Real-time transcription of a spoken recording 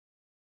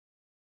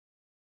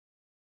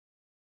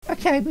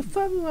Okay,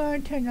 before we go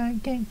on to our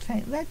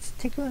gameplay, let's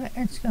take a look at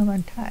Instagram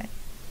one time.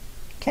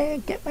 Can I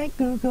get my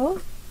Google?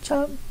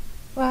 So,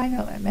 well, I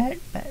know what I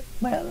meant, but,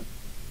 well,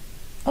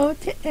 over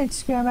to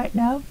Instagram right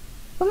now.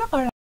 We're not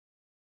gonna.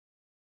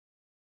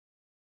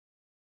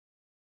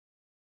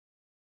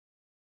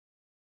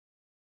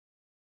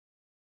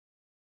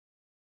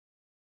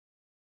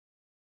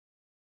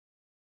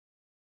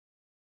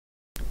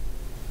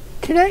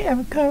 Today I'm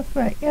recording for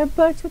my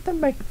earbuds with the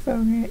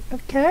microphone in it,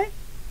 okay?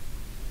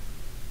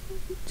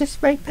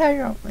 Just make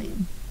pattern only,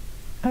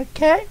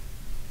 okay?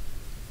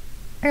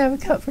 And I'll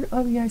record for the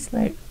OBS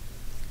later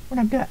when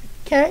I'm done,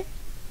 okay?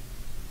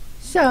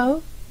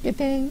 So,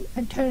 get in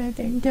and turn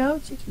everything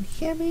down so you can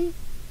hear me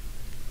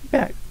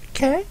better,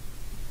 okay?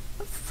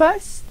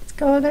 First, let's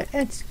go to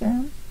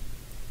Instagram,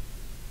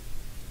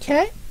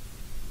 okay?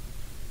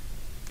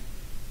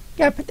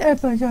 Gotta put the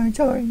earbuds on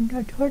so you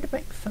can toward the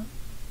microphone.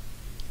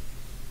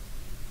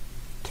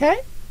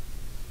 Okay?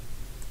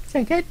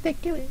 So good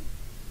thinking.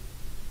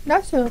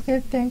 Not so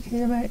good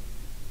thinking. I might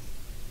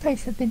play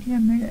something here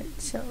in a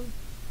minute, so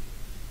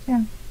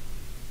yeah.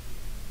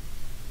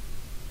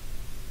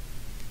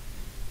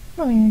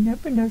 Oh yeah,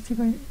 never know to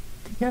go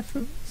to get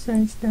fruit,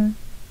 so stuff.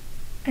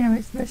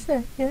 Anyways, that's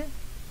that, yeah.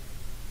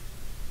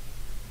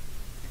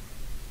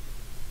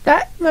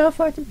 That little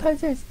fortune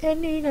puzzle is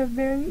ending a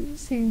very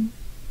easy.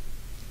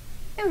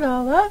 And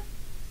Lola.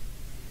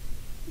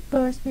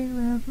 Both me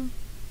level.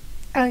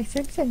 Alex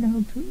and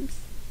no boost.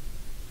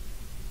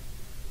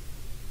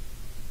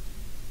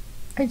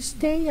 I just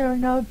think you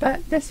don't know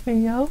about this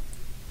video.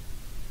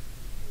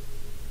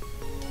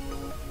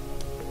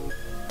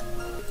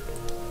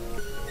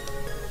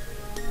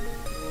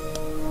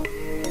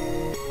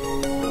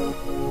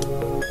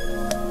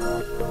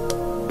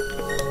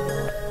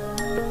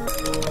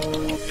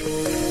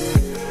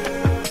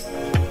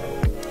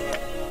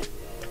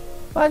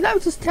 Well, I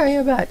was just telling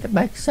you about the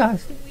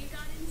Microsoft. We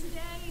got in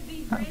today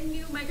the brand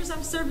new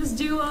Microsoft Surface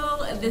Duo.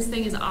 This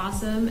thing is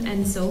awesome,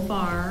 and so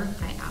far,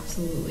 I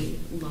absolutely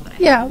love it.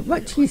 Yeah,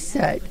 what she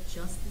said.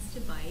 Just this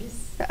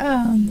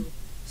device.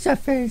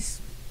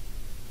 Surface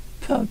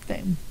Pro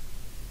thing.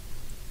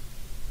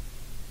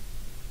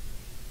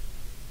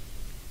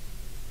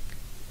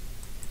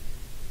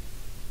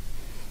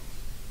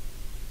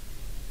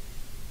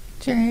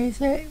 Today's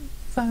it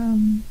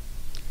from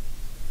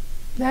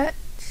that.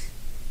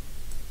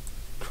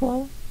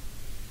 Cool.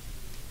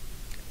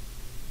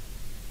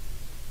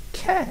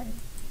 Okay.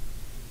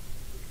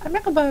 I'm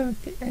not gonna bother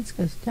with the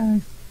Instagram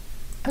stars.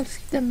 I'll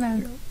skip them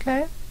out,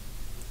 okay?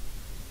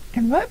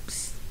 And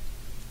whoops.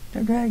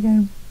 The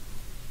dragon.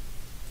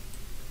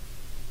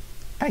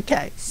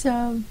 Okay,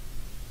 so.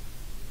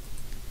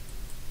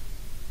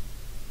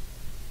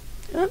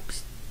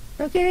 Oops.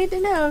 Don't get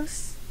anything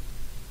else.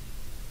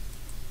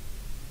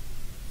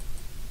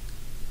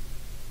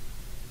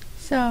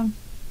 So.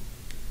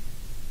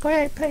 Go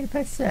ahead and play the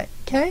press set,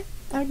 okay?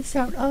 I'll just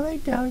sound all the way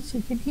down so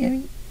you can hear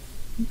me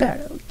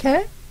better,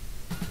 okay?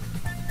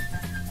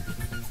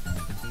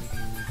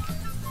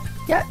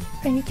 Yep,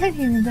 and you can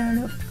hear me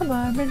better. Come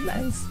on,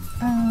 realize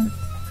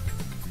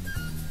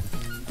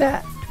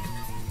that.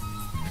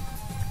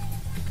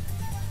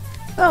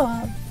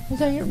 Oh, is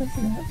that your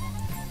missing up?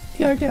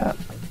 Do you want to do a,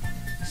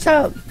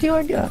 so, do you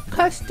want to do a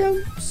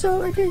custom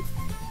sorted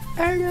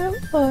area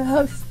or a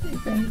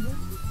hosted area?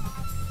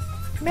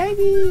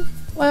 Maybe,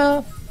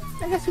 well,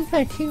 I guess we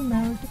play team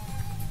mode.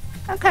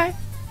 Okay.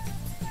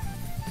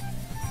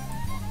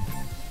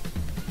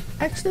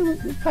 Actually,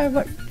 we probably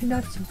want to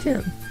know some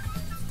too.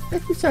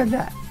 Let's just start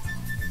that.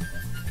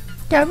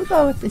 Yeah, we'll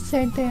go with the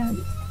same thing I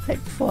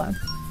played before.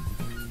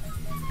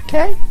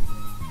 Okay?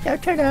 Now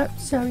turn it up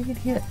so you can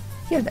hear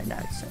that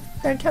now. So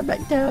then turn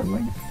back down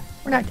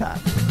when I talk.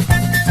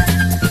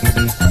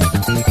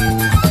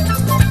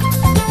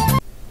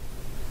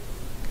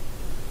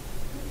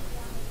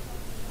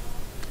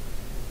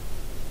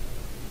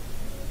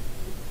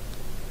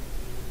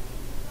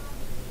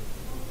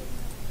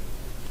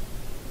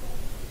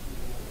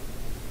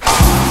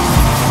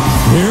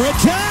 Here it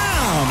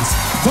comes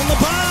from the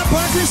Bob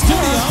Barker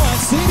Studio at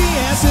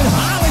CBS in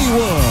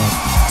Hollywood.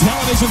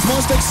 Television's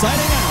most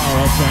exciting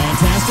hour of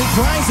fantastic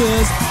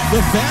prizes.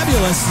 The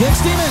fabulous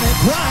 60-minute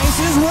Price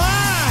is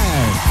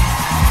Right.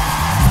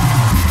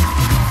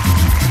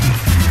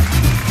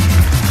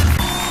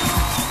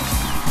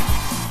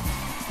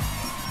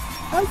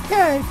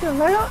 Okay, the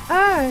little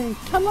eye,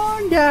 come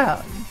on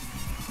down.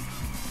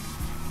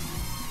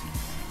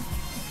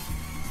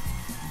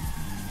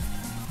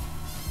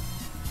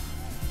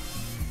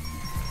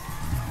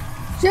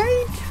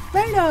 Jake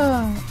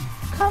Rayner,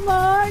 come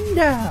on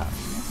down.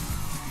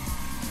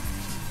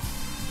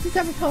 He's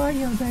having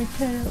cardio right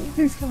there.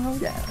 Please come on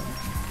down.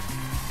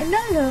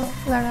 Another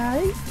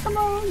lie, come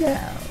on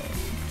down.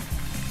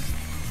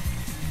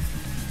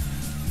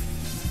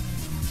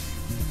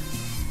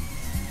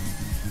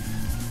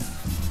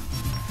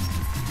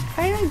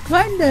 And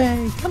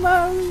Grande, come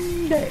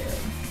on down.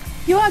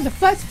 You are the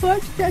first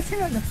sports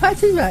contestant on The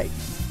Price is Right.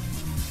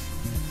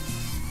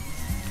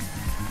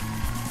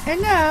 And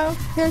now,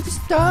 here's the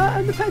star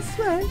of The Price is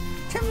Right,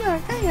 Come on,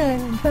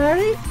 hang on,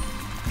 buddy.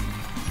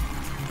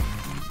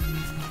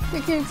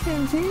 You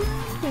can see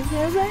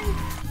everything.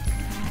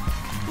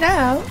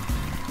 Now,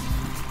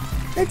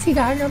 let's heat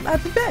on them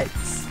upper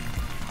beds.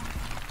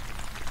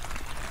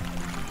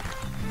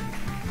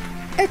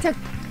 It's a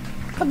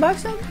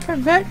commotion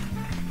prevent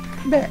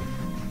bed.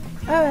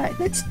 Alright,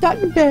 let's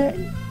start the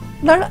bed.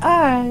 Letter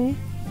I.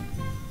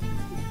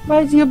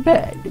 Where's your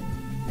bed?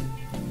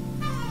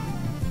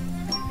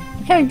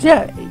 Okay,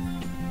 Jerry.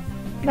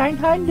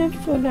 900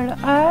 for letter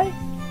I.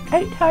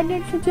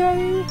 800 for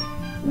Jerry.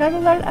 Another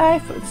letter I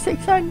for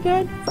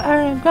 600 for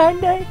Ariana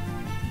Grande.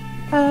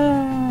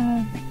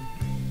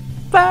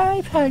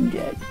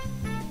 500.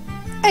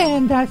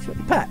 And that's what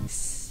the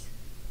price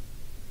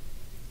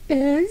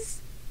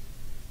is.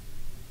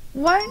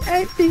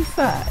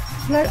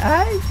 185. Let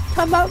I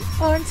come up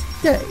on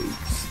stage.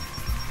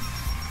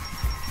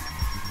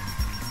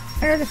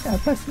 I know that's not a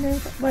person name,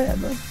 but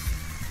whatever.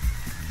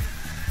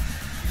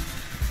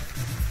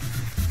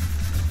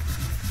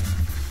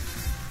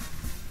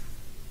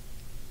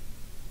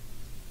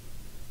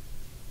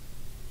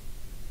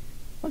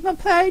 We're gonna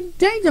play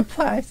Danger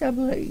Price, I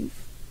believe.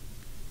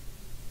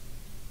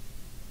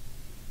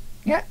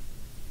 Yep.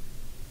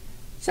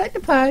 Set the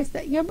price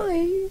that you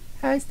believe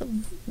has the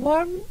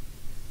one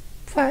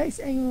price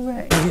and you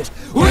range.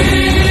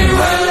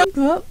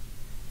 Look,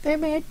 they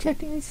may have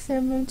checking the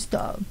cinnamon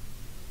stove.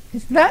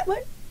 Is that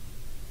one?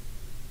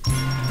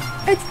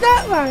 It's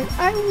that one!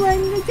 I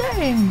won the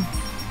game!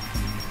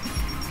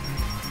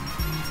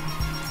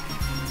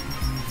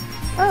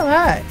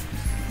 Alright.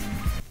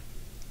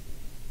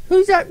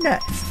 Who's up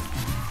next?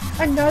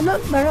 Another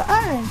letter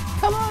I.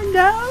 Come on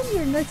down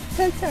and let's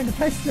take on the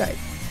first right.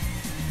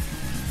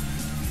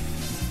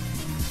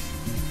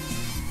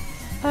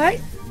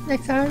 Alright,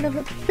 next item of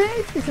a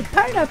fish is a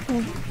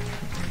pineapple.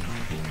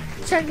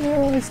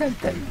 General or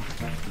something.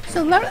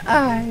 So letter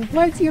I,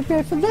 what's your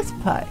bid for this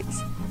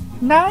price?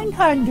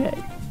 900.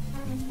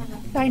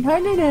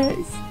 900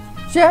 is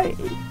J.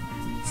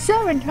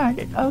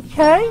 700,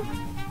 okay?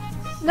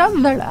 Another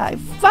letter I,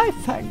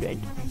 500.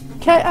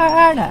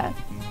 K-I-Anna.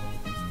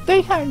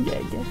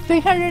 300.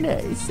 300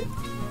 is.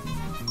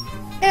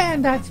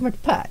 And that's what the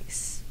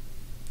price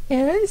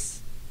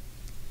is.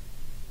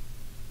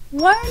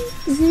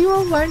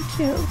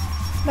 1012.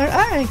 Now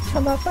I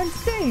come up on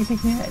stage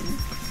again.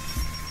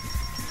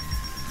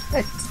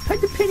 Let's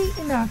put the penny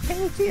in our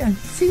penalty and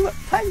see what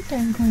price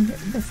I'm going to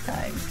get this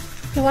time.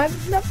 So I'm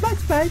not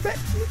much better, but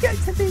you get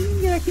something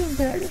you get even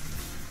better.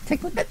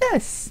 Take a look at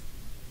this.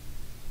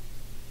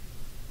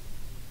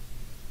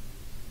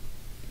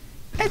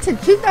 It's a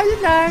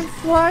 2009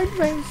 Ford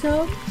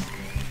Ranger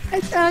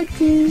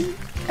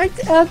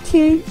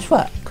XLT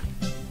truck.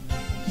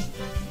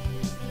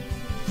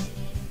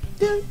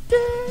 Dun,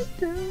 dun,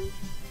 dun.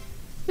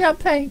 We are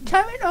playing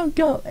coming or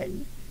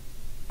going.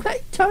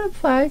 Click total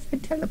price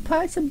until the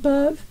price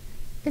above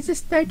is a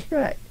straight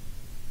red.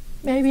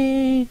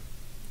 Maybe.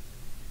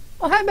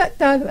 Well, how about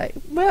the other way?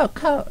 We're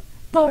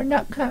going,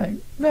 not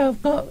coming. We're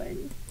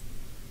going.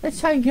 Let's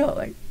try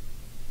going.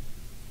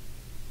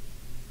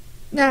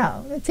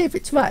 Now, let's see if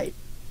it's right.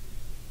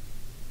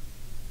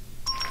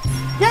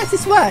 Yes,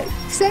 it's right.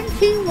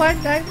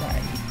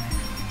 17191.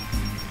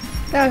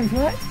 That was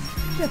right.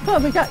 Yeah,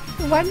 probably got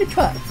one to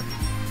 12.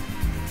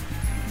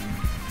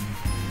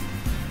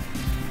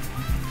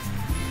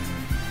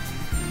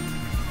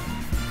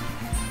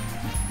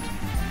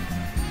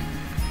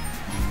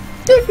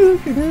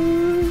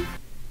 Do-do-do-do.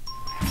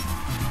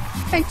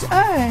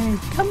 H.I.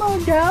 Come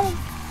on down.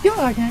 You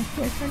are next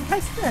to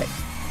fantastic.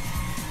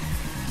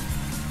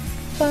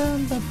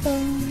 Bum, bum,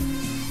 bum.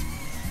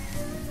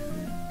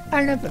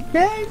 I love the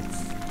beds.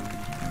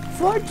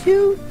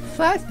 4-2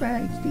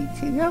 flashback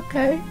DT,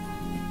 okay.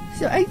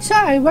 So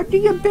H.I., what do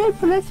you bid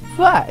for this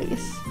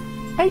price?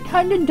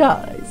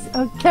 $800.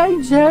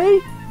 Okay,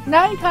 J,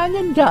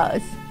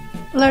 $900.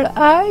 Letter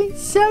I,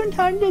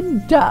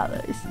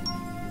 $700.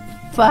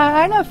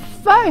 Final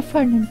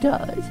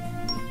 $500.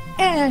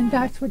 And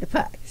that's what the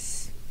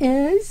price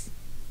is.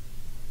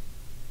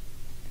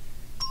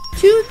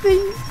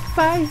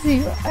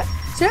 2350.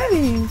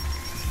 Jerry,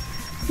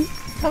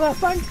 come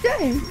up on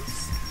stage.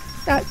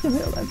 That's the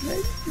real one,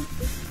 right?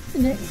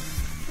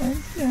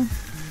 Yeah.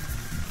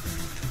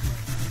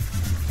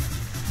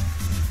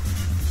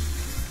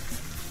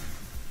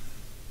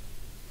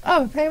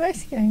 Oh, play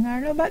race game. I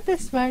don't know about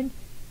this one.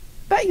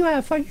 But you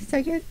have 40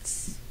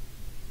 seconds.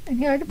 And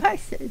here are the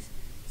prices.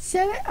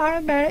 Set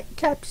automatic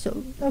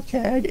capsule. Okay,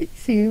 I didn't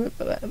see it,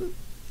 but whatever.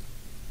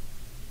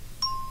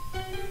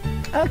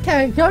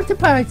 Okay, go to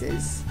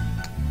prices.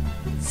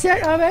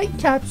 Set automatic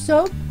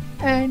capsule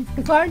and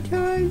the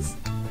contours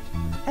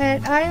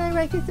and island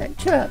rankings and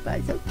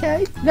terabytes.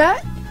 Okay,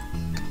 that.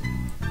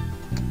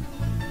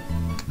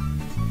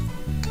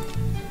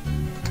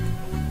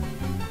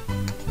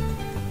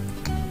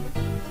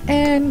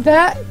 And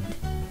that.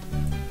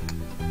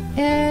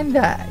 And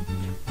that.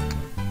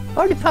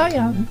 Or the pie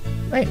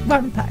wait,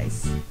 one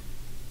pies.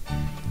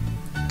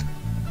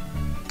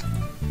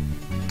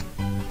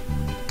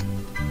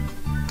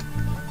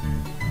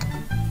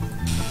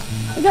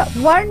 We got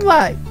one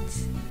right.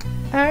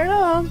 I don't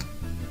know.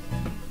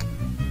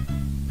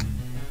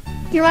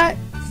 You right?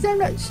 I'm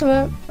not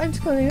sure. I'm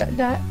just gonna get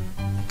that.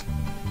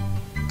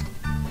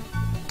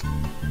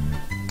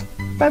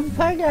 But I'm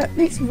finding out at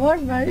least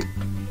one right.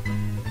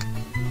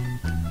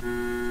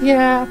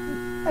 Yeah,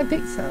 I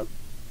think so.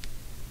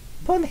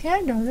 Pull the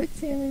handle. Let's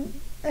see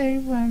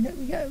anyone that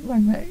we got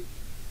one right.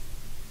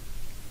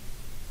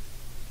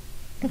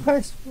 Of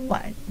course,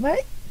 one,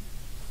 right?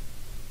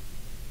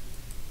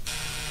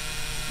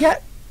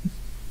 Yep.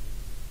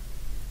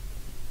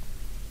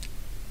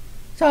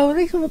 So at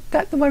least we've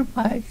got the one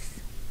prize.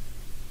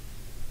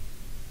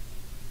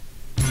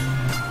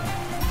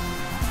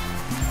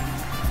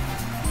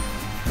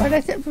 Well,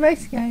 that's it for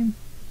race game.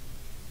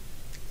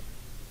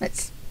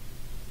 Let's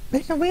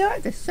we are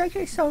at the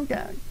second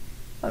showdown.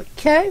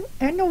 Okay,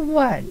 and a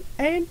 1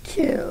 and a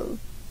 2.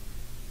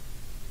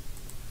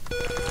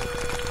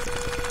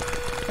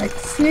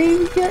 Let's see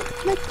you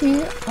get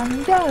lucky on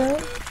the dollar.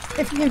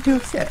 If you can do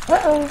so.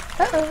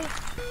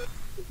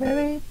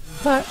 Ready?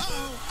 But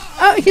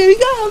oh, here we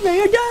go,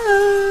 there you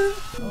go.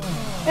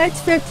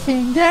 That's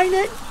 15, dang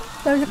it.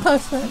 That was a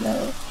close one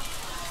though.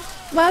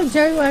 Well,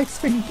 Jerry works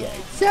pretty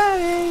good.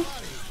 Sorry.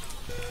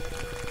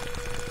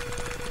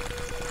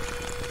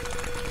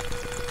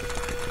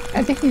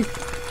 I think he's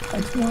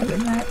much more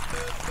than that.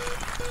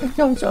 It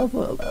goes over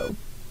a low.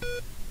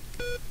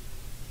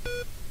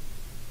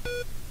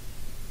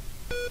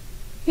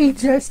 He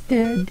just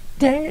did.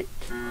 Dang it.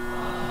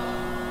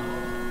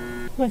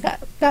 We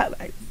got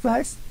right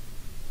first.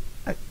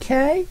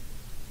 Okay.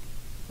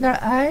 Now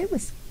I will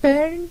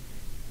spin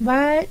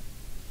right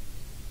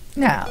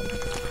now.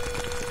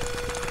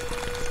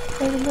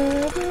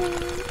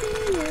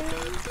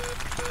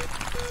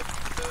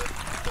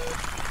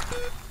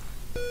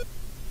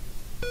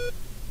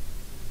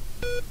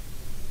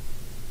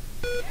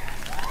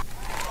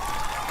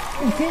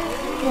 Okay,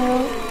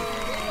 well,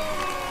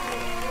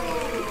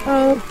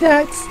 oh,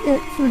 that's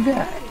it for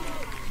that.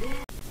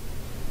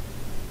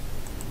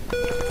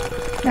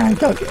 Now,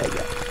 don't do it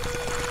yet.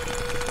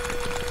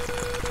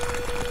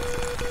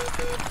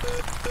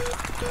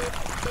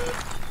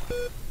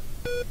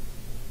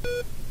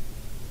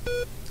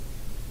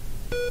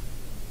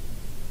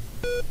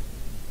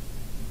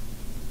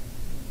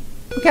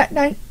 We got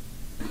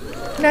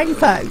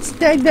 95.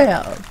 Stay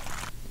down.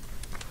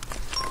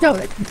 Don't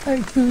let me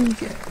do it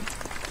again.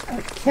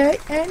 Okay,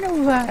 and a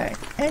 1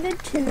 and a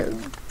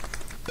 2.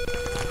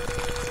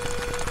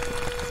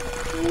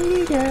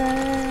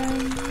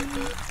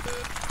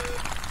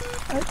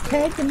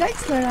 Okay, the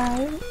next one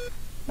I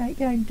might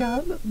get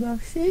done, but we'll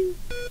see.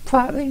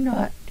 Probably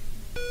not.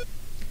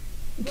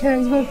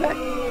 Because we're back.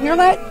 You know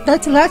what?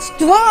 That's the last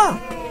straw!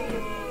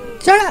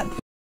 Shut up!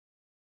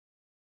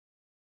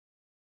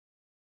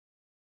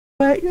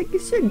 Right, like it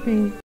should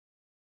be.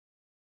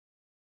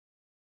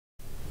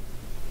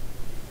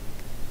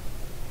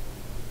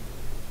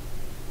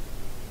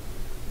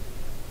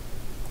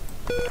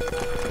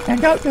 And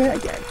don't do it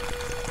again.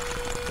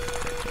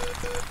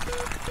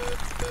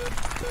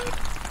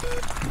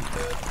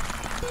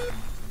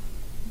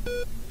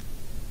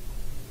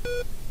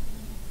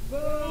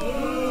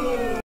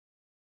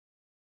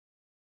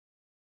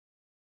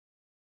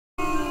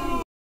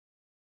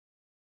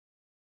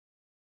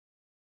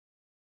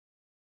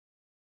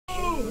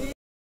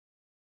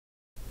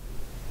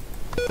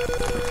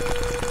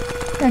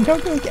 And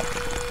don't do it again.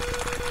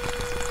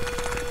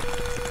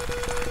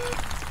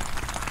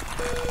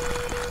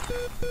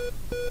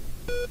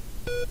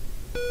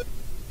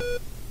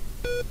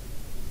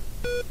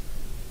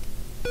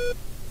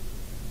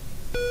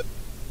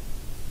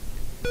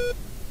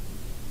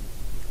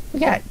 We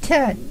got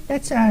 10.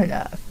 That's not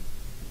enough.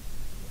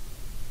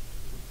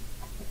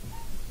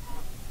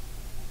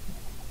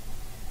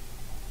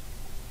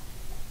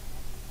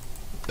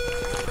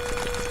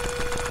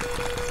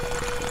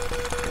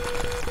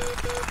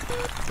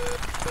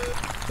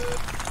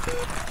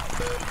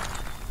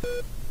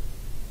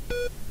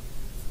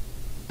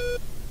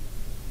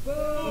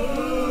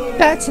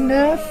 That's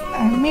enough.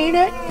 I mean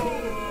it.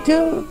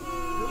 To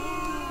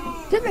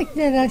make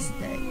the last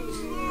stage.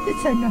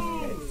 It's enough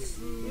of this.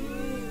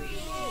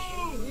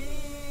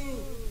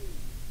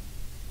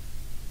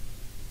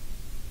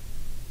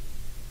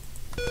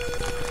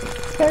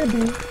 Gotta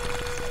be.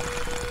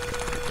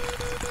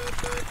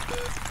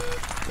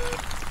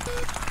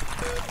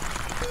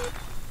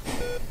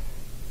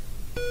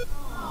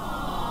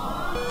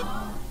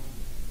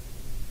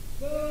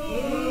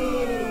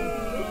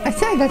 I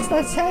said that's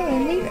not saying I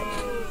need it.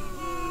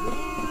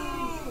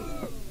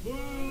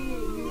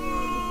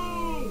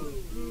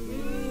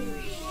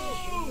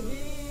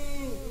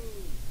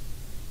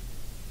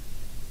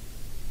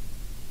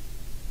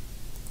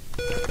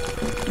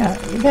 No,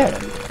 you better.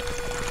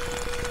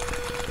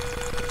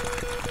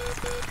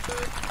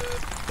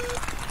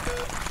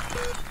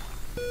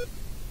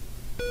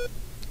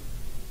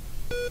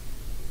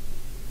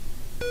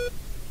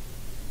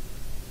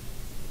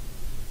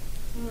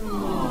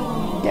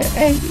 Get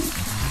 80.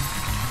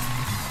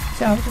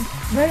 So,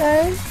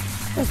 ready?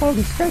 Before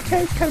the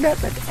showcase coming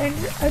up at the end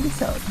of the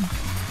episode.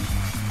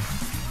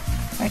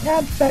 Right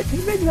now, back to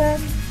the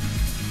Midland.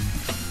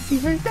 See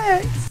who's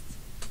next.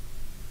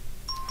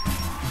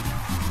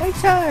 Hey,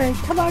 sorry,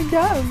 come on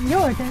down.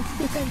 You're next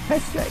to the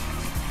press rate.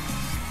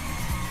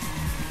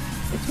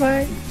 It's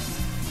one.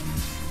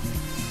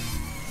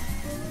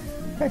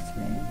 Press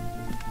me.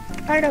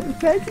 Alright, up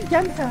first to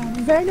Gemtown.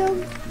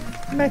 Venom,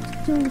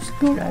 Metro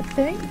School, I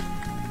think.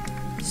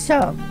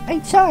 So,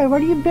 hey, sorry, what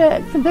do you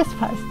bid for this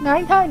price?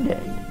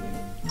 900.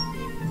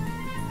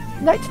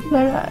 Next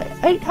letter,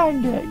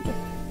 800.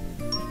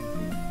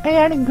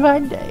 And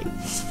Grande,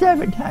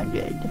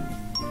 700.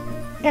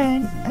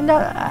 And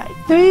another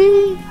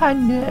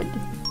 300.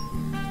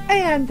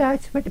 And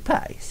that's what the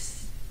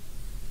price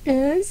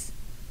is.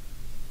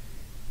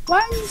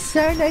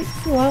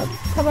 1784.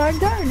 Come on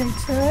down,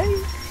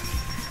 actually.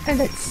 And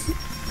let's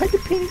put the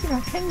pins in our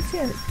hands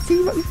here and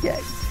see what we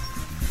get.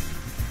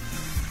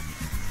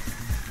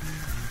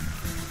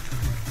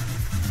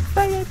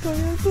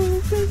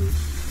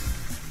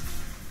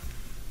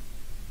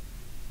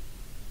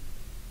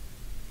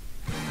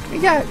 We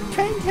got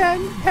Train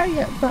 10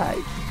 Harriet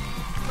Bike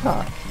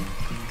car.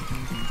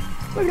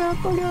 We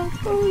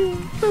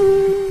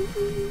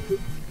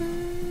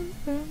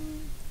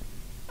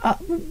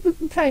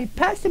play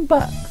Pass the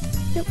Buck.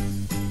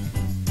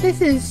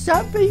 This is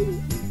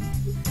something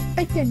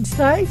I can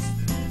slice.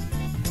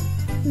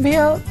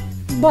 Meal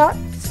box.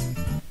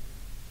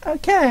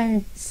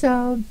 Okay,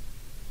 so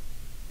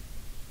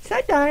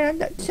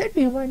that should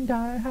be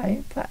 $1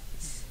 higher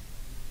price.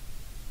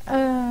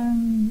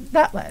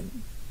 That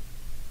one.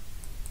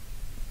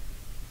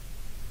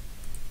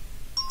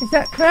 Is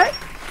that correct?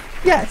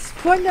 Yes,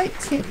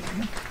 119.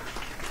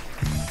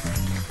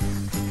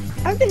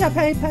 I think I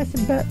paid past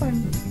the bet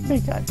on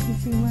Big Ups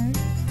if you win.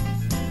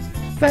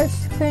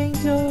 First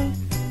Angel.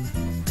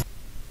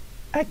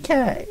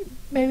 Okay,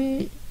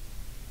 maybe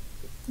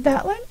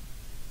that one?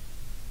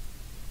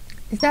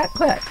 Is that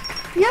correct?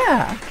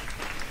 Yeah!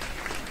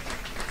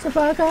 So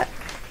far I got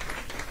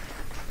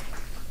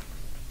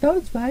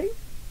those right.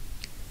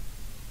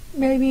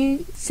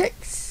 Maybe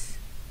 6.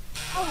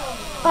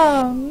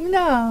 Oh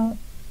no!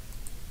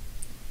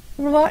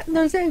 What?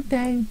 There's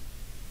everything.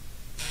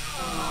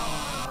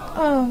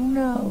 Oh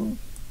no.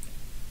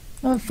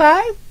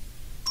 5?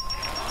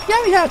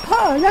 Yeah, we got a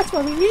car. That's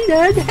what we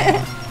needed.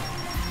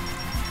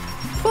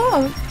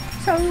 4.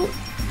 So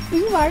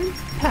we won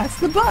past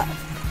the buck.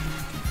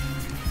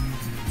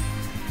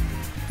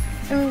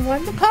 And we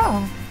won the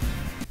car.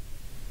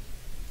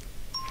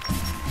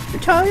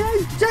 Victoria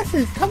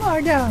Justice, come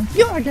on down.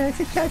 You are the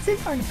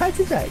contestant on the Price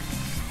is Right.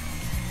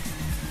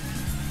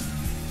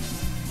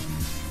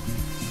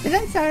 The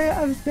next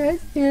item of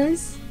this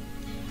is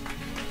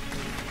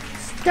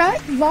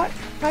Start Lock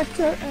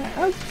After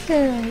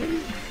okay.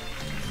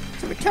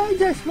 So Victoria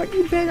Justice, what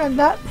you bid on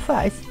that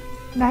price?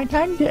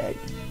 900.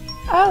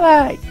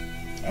 Alright.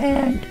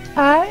 And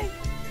I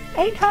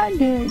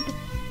 800.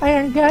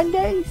 Iron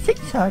Grande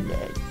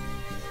 600.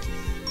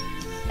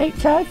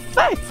 HR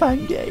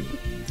 500.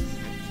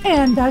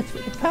 And that's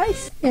what the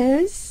price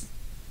is.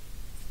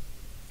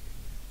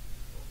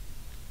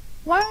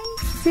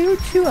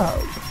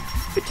 1020.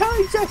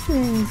 Victoria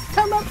Justice,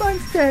 come up on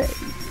stage.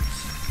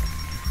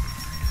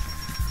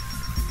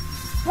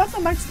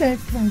 Welcome on stage,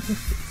 Victoria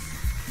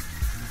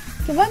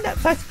Justice. You won that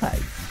first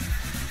prize.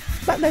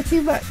 But let's see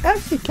what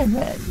else you can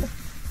win.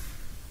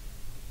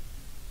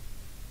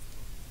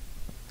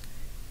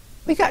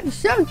 We got the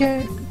show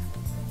game.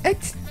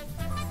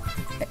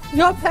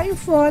 You're paying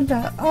for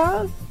the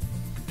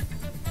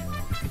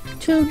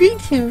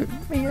R2D2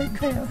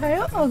 Clear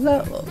Hail or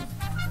Level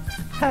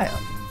Hail.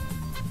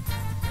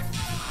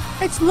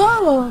 It's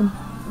Lowell.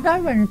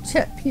 I'm gonna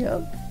chip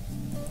here.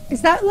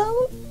 Is that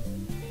Lowell?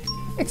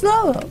 It's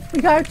Lowell.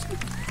 We got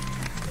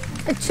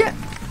a chip.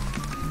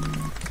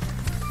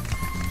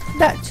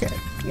 That chip,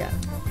 yeah.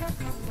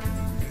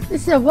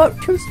 This is a Vote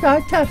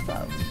 2-star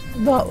telephone.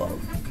 Lowell.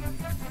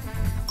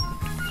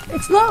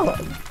 It's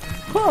Lowell.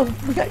 Cool.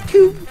 We got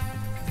 2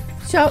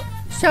 shell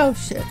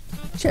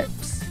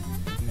chips.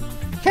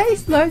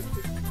 Case logic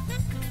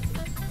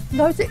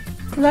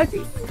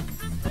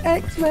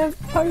X-Men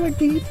part of a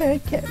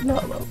D-Pad kit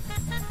Lowell.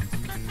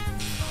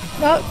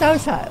 No,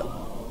 child.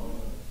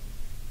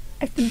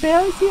 If the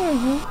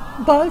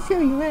ball's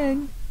here, you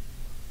win.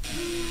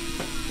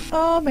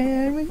 Oh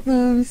man, we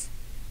lose.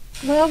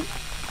 Well,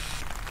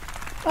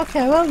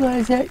 okay, what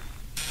was it?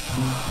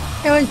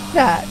 It was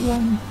that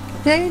one.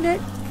 Dang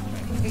it.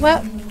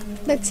 Well,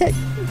 that's it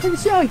for the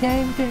show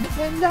game. Didn't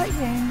win that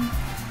game.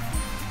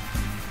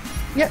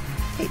 Yep,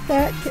 hate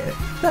that too.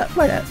 But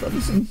whatever.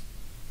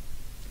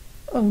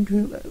 Oh,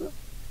 Drew,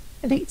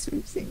 I hate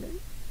singing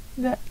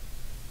that.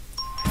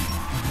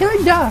 Here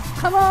we go.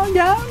 Come on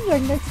down. Your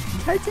next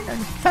contestant on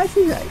the Price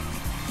is Right.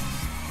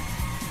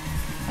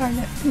 Our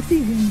next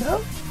season,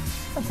 though,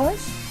 of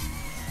course.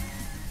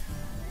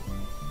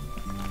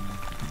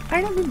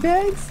 Item and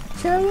bags,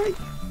 cherry,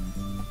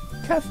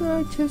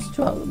 tougher to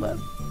stroller.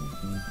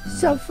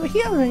 So for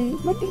Hillary,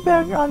 what do you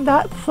bet on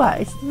that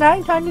price?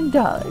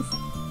 $900.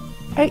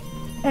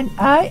 And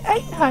I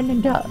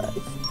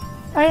 $800.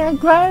 Ariana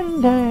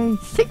Grande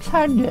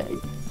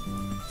 600.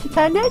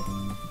 600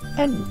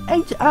 and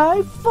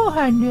HI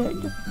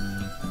 400.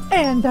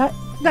 And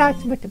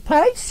that's what the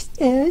price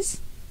is.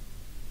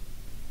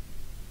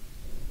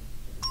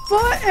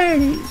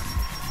 480.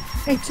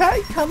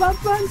 HI, come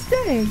up on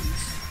stage.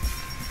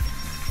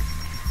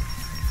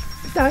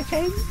 So I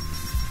came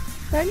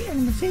ready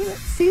and let's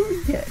see what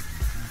we get.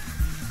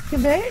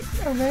 Convey it,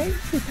 alright,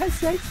 because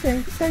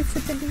there's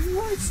something you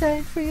want to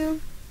say for you.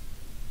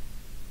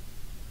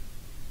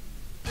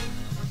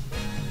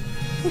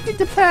 Look at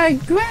the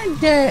price,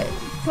 Grande,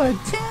 for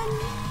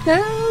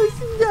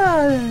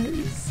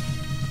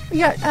 $10,000. We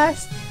got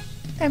Ash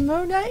and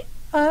Moonlight,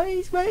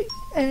 Eyes Right,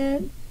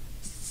 and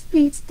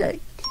Speed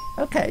Steak.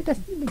 Okay, that's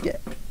what we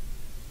get.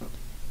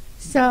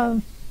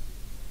 So,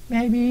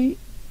 maybe,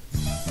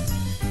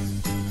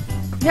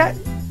 yeah,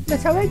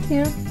 that's alright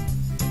here.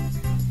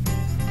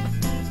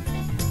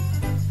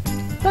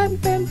 Bum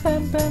bum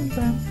bum bum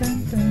bum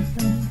bum bum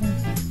bum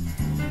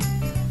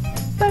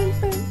bum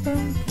bum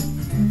bum.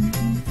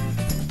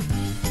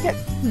 Yep,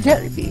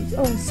 jelly beans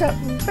or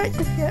something. Right,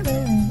 just get right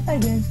on. I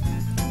did.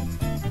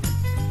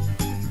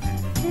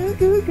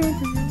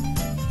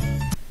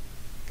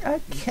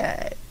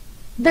 Okay,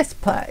 this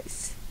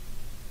price.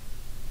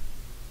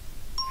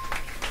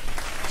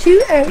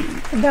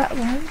 $280 for that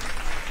one.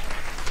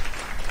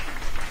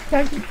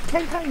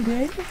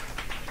 1000.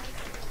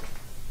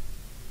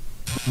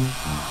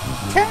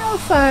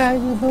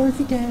 1005 for both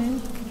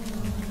again.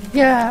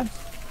 Yeah.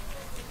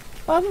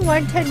 Over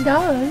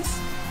 $110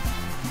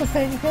 for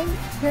playing game.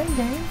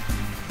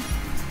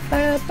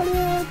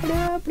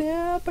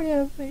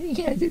 You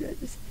can't do that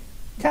this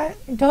time.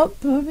 Don't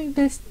boo me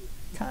this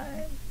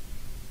time.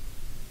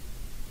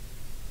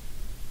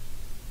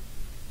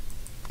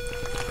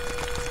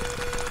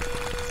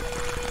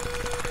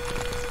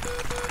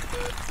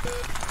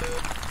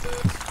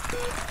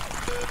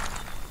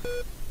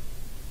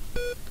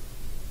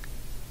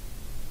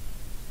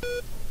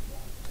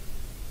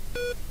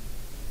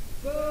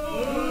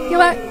 You know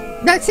what?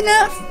 That's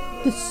enough.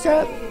 The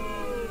syrup.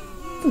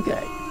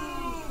 Okay.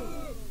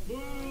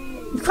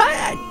 Be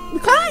quiet. Be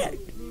quiet.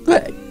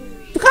 Good.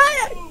 Be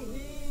quiet.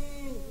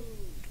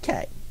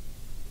 Okay.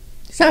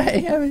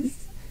 Sorry, I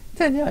was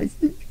telling you I was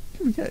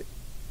okay.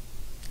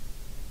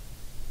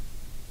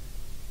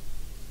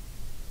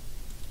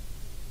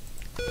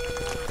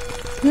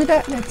 Do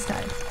that next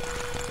time.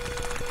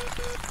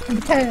 And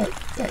pretend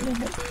that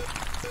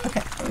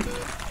okay.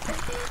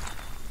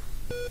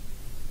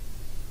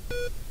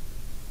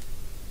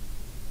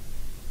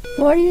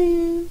 For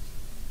you.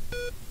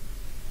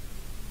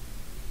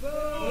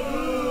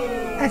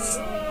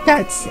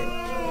 That's it.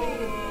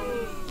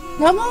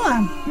 No more.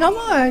 No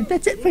more.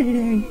 That's it for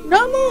today.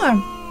 No more.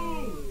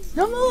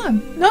 No more.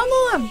 No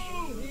more.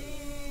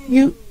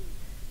 You.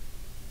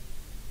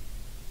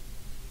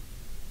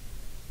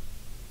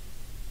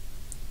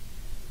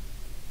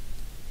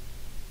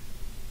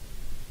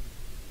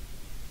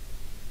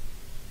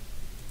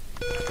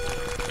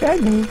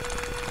 Sadly.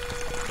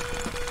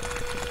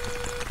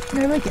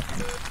 Never again.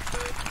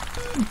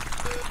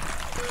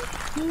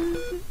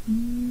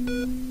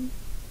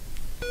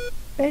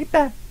 Ready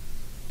back.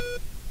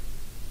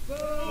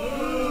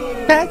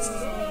 That's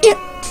it.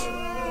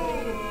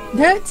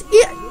 That's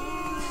it.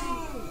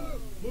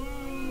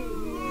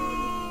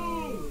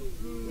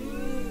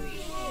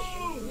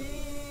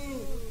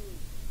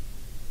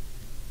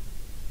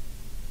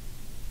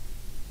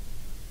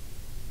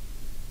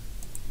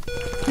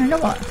 I know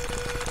what.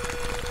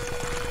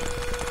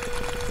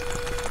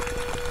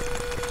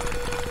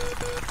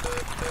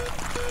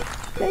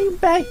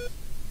 Bye.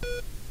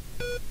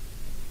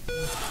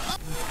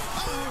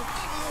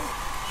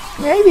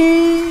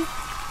 Maybe.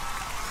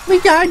 We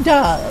got a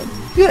dog.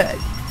 Good.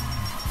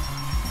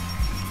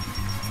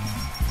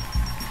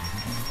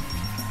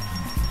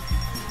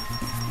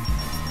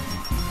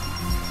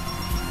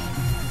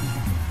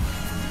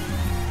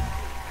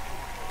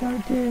 Go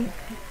do.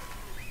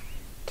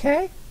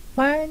 Okay.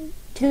 1,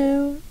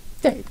 2,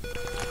 3.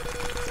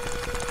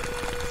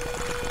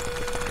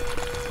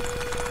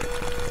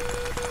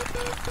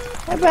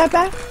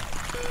 Bye.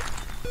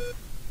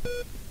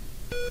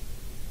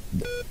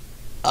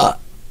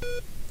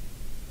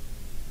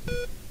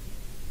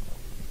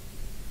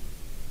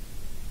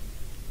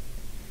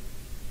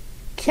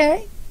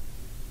 Okay.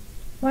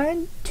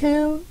 1,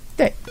 2,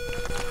 3.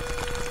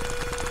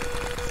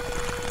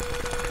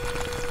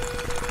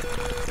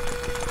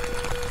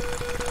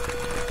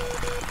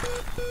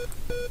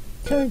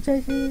 So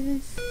this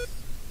is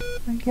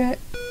okay.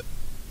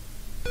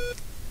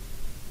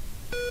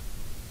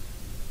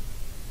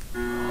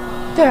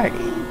 30.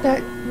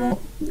 That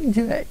won't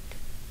do it.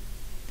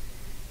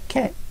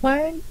 Okay.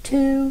 1,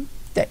 2,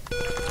 3.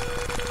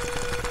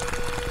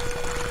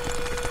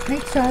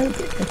 Make sure I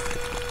get this.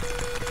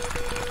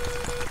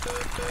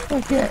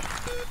 Okay.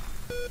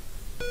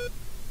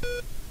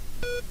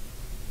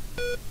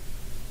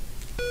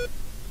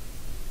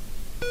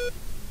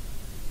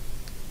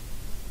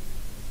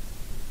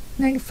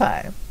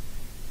 -5.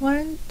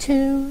 1,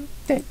 2,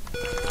 3.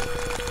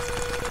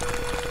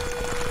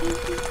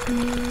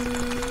 $90.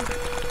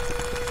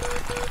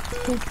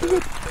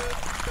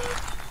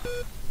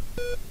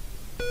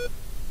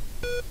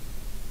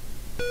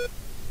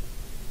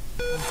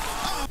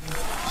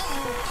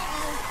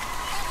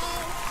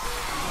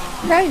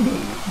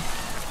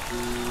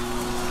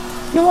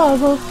 You're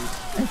over.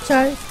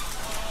 Okay.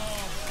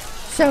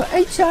 So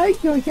inside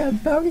you'll get a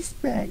bonus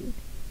spin.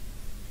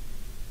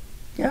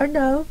 Don't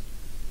know.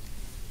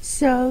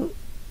 So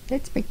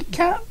let's make it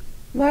count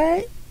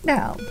right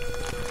now.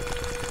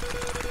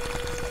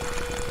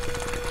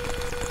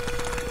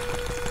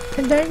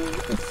 And then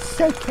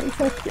it's okay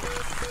like this.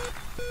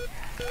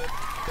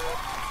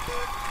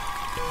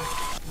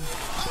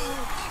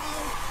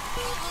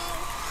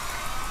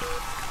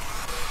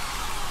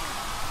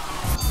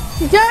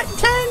 You got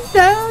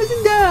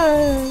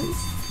 $10,000!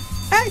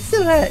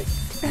 Excellent!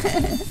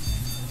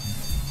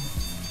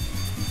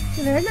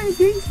 And they're not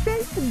green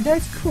space, and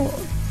that's cool.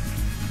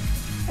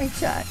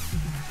 Inside.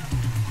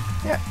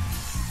 Yep.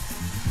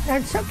 Now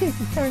it's okay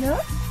to turn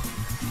up.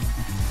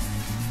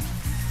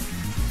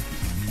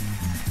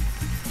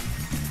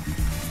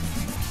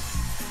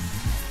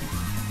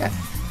 Yep.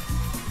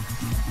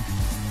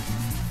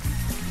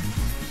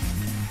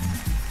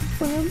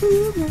 Boom,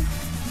 boom, boom.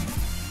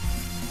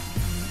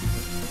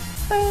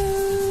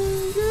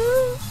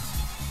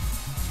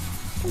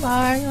 Come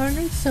on, aren't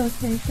we so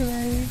safe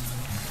already?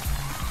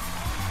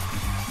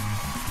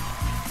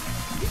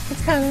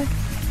 It's coming.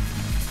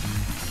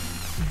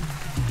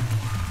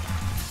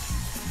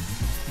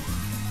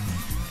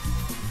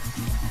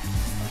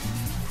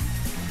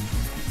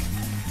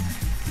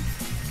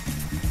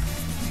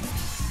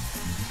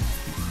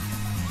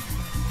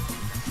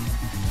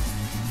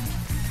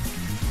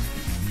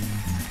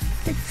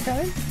 Think so.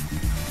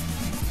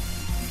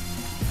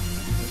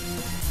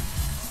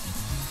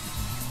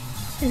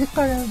 Is it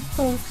gonna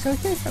go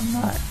showcase or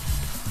not?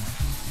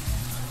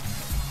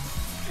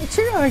 It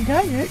should have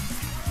done it.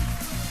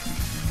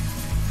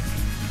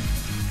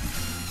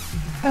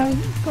 I'm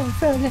gonna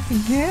fail this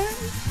again.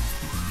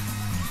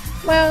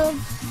 Well,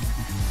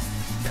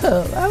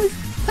 cool. I was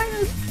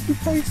planning to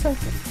play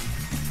something.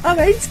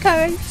 Okay, it's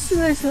coming. Just a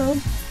little.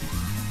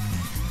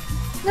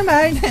 Never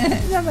mind.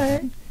 Never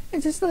mind.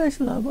 It's just a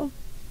little level.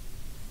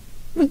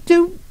 We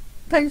do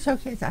play the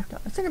showcase after.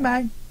 So never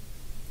mind.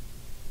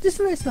 Just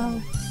a little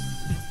level.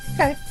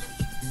 Okay.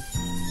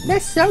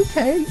 This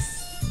showcase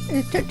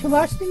is took to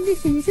Washington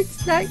DC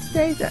 6 nights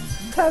days at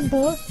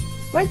Turnbull,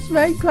 West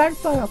Ray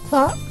Grandfather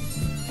Clock,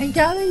 and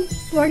Gallery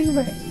 40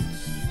 Range.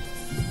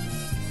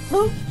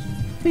 Hoop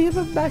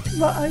Fever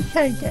Basketball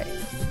Arcade Game.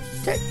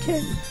 Check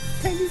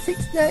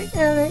 26 night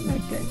LA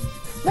Lakers.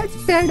 Let's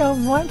bet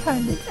on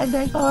 100 and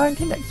then go on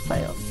to next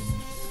playoff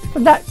for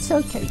that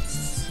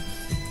showcase.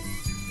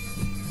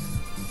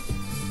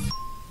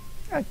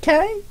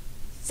 Okay.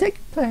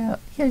 Second player,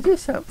 here's your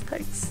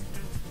showcase.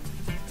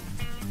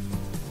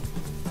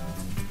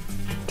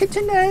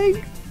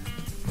 KitchenAid,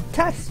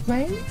 Task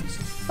Range,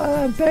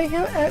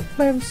 Bayhill at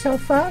Frame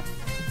Sofa,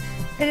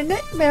 and a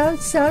net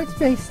mount sound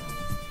space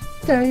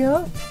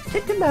stereo,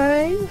 Chicken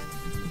Mine,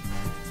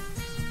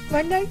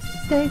 one night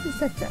stays in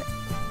Sunday,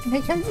 and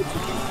I can chicken.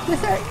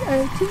 This is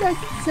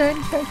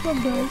 2007 Special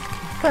Birds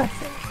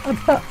Classic, a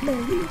butt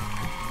maybe.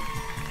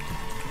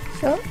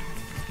 So,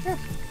 yeah.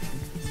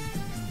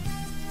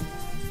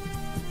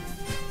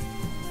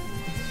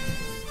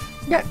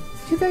 Yeah,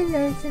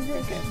 2009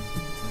 again.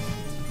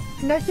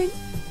 Nothing.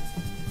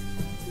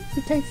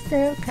 You take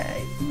stay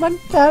okay.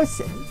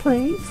 1,000,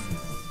 please.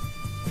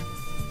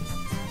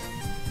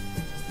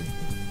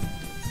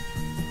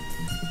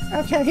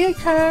 Okay, here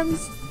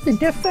comes the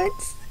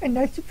difference and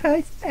no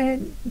surprise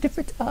and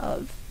difference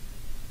of.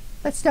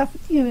 Let's start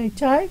with you,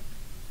 HI.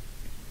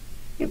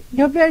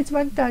 Your bid is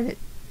 1,000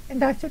 and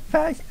no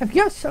surprise of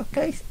your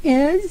showcase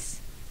is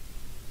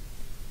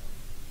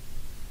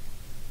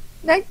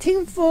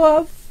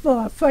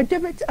 1944 for a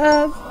difference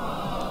of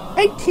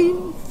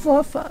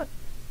 1844.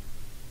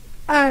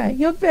 Alright,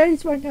 your bid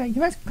is 1,000.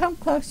 You must come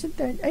closer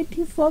than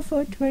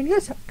 1844 to win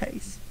your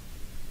showcase.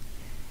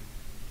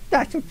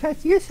 That's what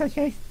price your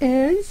showcase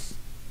is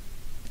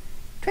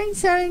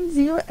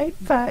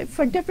 27085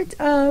 for a difference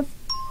of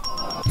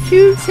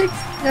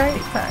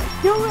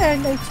 2695. You'll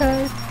win,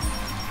 HI.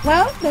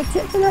 Well, that's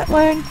it for that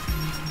one.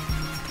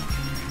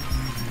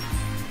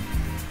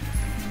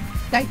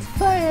 Thanks for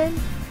playing.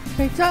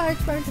 Great job,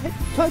 trying to hit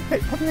the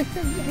toilet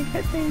publication and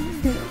hit me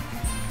do.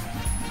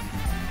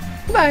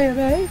 Goodbye,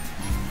 everybody.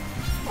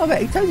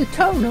 Okay, so the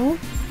total.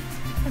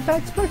 I'm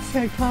not supposed to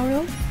say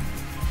total.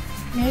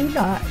 Maybe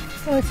not.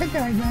 Well, it's a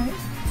guy, right?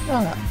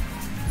 No.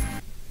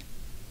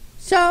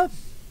 So,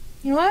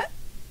 you know what?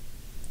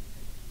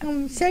 I'm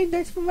going to say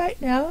this for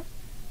right now.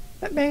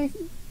 But maybe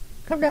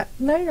come up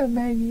later,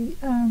 maybe.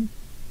 Well,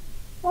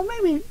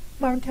 maybe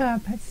one time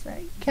per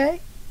se,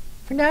 okay?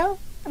 For now,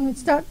 I'm going to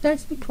start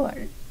this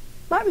recording.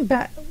 Might be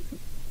back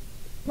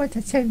once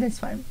I save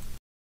this one.